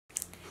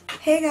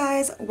Hey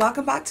guys,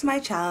 welcome back to my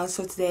channel.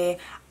 So today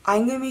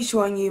I'm going to be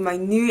showing you my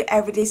new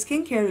everyday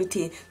skincare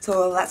routine.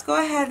 So let's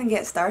go ahead and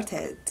get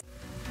started.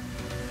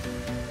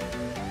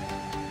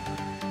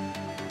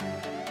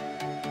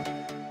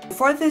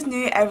 For this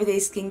new everyday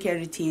skincare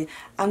routine,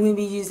 I'm going to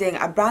be using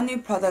a brand new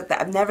product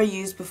that I've never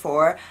used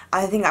before.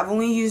 I think I've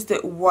only used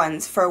it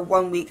once for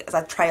 1 week as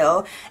a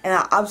trial and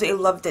I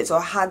absolutely loved it, so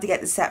I had to get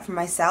the set for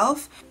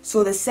myself.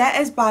 So the set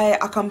is by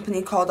a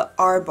company called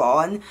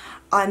Arbonne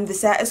and the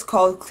set is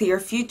called Clear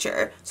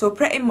Future. So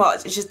pretty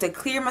much it's just to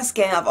clear my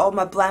skin of all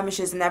my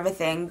blemishes and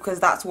everything, because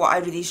that's what I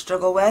really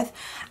struggle with.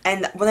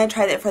 And when I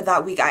tried it for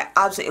that week, I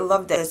absolutely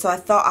loved it, so I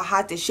thought I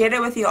had to share it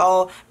with you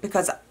all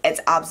because it's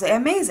absolutely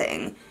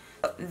amazing.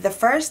 The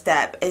first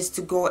step is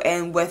to go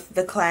in with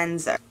the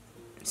cleanser.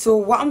 So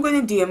what I'm going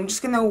to do, I'm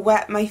just going to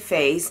wet my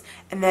face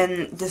and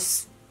then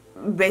just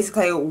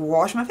basically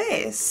wash my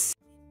face.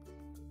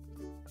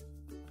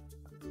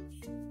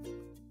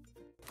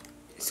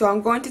 So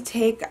I'm going to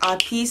take a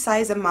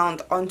pea-sized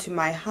amount onto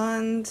my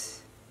hand,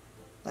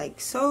 like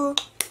so.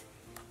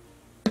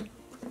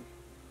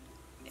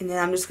 And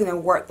then I'm just going to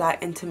work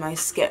that into my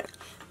skin.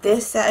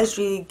 This set is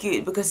really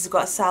good because it's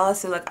got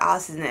salicylic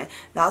acid in it.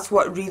 That's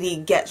what really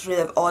gets rid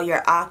of all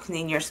your acne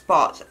and your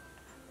spots.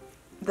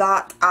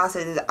 That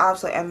acid is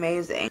absolutely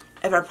amazing.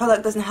 If a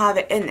product doesn't have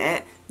it in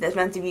it that's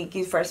meant to be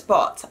good for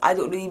spots, I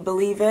don't really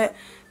believe it,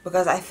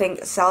 because I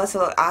think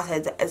salicylic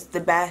acid is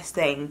the best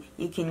thing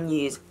you can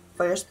use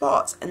for your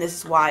spots, and this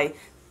is why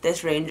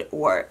this range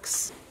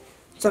works.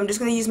 So I'm just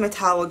going to use my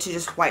towel to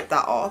just wipe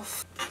that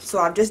off. So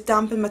I've just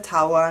dampened my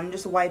towel, I'm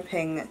just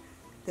wiping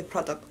the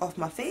product off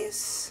my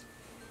face.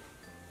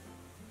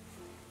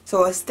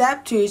 So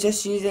step 2 is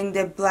just using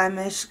the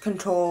blemish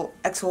control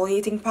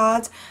exfoliating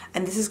pad,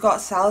 and this has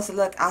got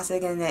salicylic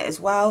acid in it as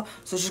well,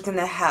 so it's just going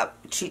to help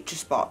treat your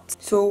spots.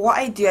 So what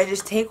I do, I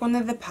just take one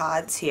of the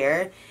pads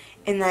here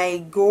and I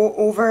go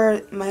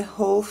over my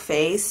whole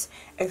face,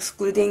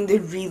 excluding the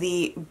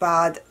really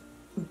bad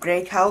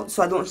breakout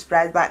so I don't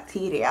spread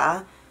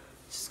bacteria.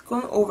 Just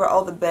going over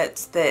all the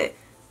bits that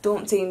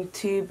don't seem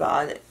too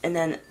bad and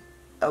then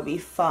it'll be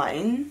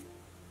fine.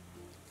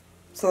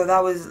 So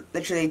that was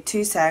literally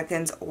 2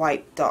 seconds,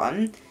 wipe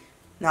done.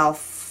 Now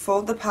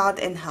fold the pad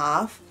in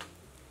half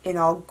and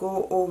I'll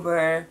go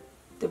over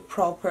the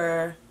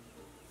proper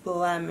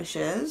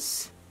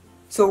blemishes.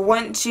 So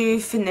once you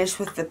finish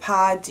with the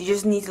pad, you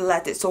just need to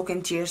let it soak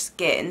into your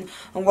skin.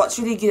 And what's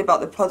really good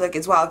about the product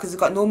as well, because it's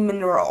got no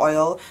mineral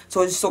oil,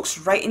 so it just soaks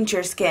right into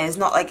your skin. It's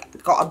not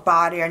like got a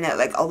barrier in it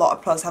like a lot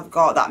of products have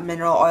got that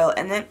mineral oil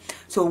in it.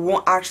 So it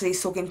won't actually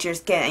soak into your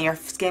skin and your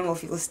skin will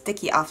feel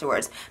sticky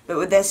afterwards. But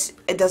with this,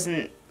 it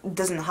doesn't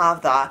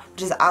have that,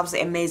 which is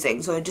absolutely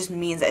amazing. So it just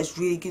means that it's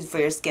really good for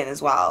your skin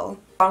as well.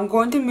 I'm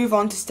going to move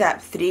on to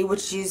step 3,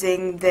 which is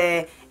using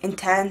the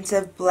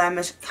Intensive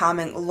Blemish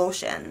Calming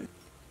Lotion.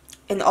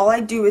 And all I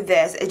do with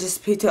this is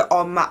just put it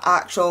on my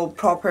actual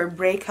proper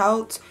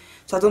breakout,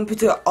 so I don't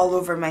put it all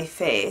over my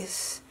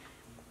face.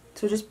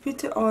 So just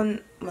put it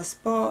on my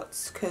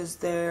spots because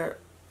they're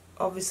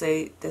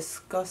obviously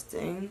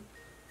disgusting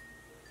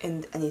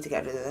and I need to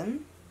get rid of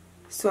them.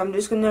 So I'm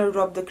just going to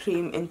rub the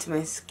cream into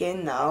my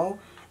skin now,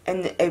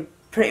 and it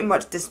pretty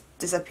much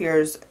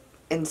disappears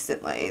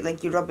instantly.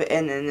 Like, you rub it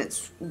in and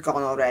it's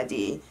gone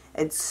already.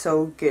 It's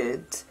so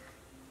good.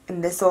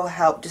 And this will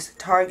help just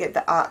target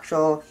the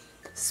actual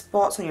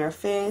spots on your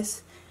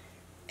face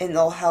and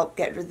it'll help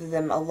get rid of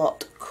them a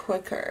lot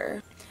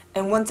quicker.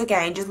 And once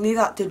again, just leave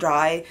that to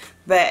dry,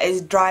 but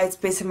it dries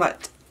pretty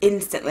much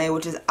instantly,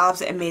 which is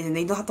absolutely amazing.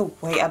 You don't have to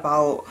wait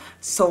about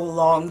so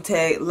long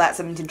to let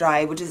something to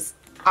dry, which is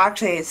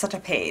actually such a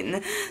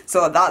pain.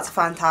 So that's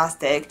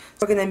fantastic.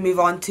 We're going to move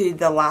on to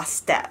the last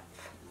step.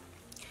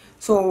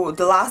 So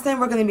the last thing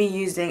we're going to be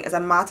using is a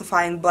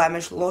mattifying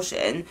blemish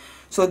lotion.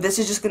 So this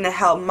is just going to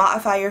help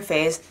mattify your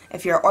face.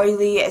 If you're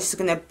oily, it's just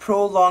going to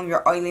prolong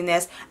your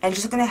oiliness and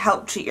just going to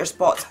help treat your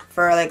spots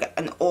for like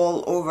an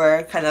all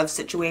over kind of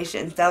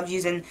situation. Instead of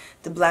using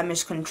the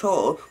blemish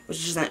control, which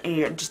is just in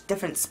your just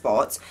different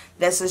spots,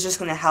 this is just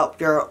going to help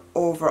your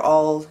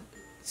overall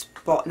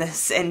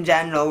spotness in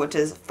general, which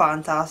is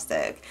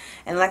fantastic.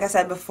 And like I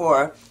said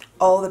before,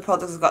 all the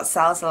products have got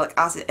salicylic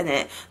acid in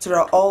it, so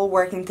they're all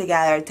working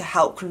together to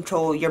help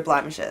control your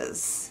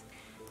blemishes.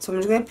 So I'm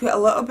just going to put a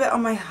little bit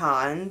on my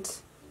hand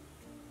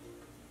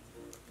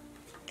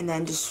and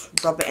then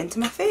just rub it into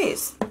my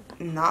face,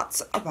 and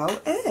that's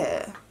about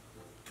it.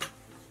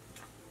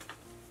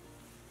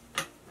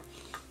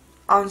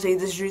 Honestly,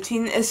 this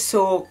routine is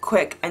so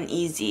quick and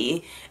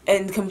easy,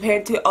 and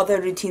compared to other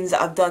routines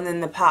that I've done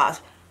in the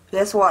past,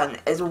 this one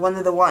is one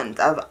of the ones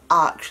that have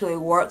actually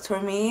worked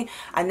for me.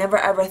 I never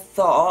ever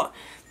thought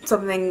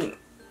something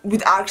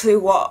would actually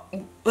work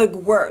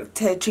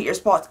to treat your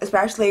spots,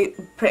 especially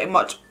pretty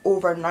much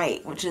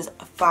overnight, which is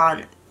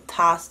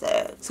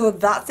fantastic. So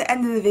that's the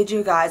end of the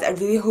video, guys. I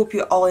really hope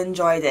you all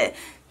enjoyed it.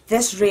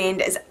 This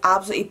range is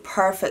absolutely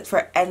perfect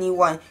for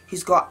anyone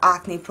who's got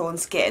acne prone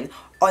skin.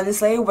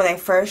 Honestly, when I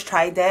first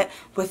tried it,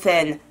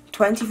 within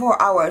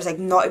 24 hours, like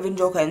not even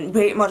joking,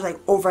 pretty much like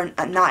over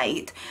at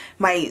night,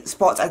 my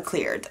spots are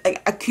cleared.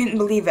 Like I couldn't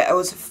believe it. It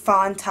was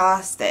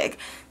fantastic.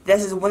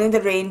 This is one of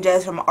the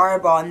ranges from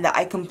Arbonne that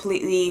I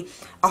completely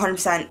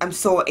 100% am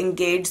so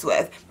engaged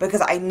with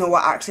because I know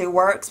it actually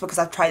works, because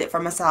I've tried it for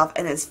myself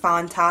and it's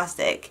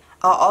fantastic.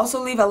 I'll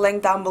also leave a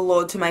link down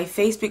below to my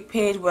Facebook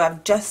page where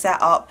I've just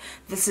set up.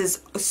 This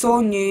is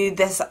so new,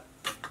 this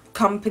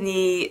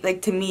company,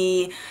 like to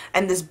me,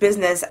 and this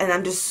business, and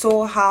I'm just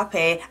so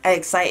happy and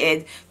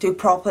excited to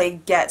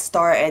properly get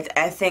started.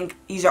 I think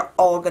you are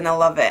all gonna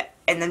love it,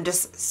 and I'm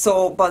just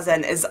so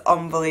buzzing. It's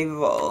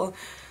unbelievable.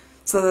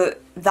 So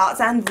that's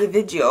the end of the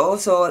video.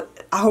 So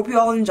I hope you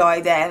all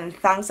enjoyed it, and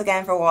thanks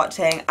again for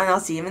watching, and I'll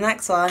see you in the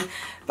next one.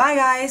 Bye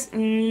guys.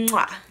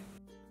 Mwah.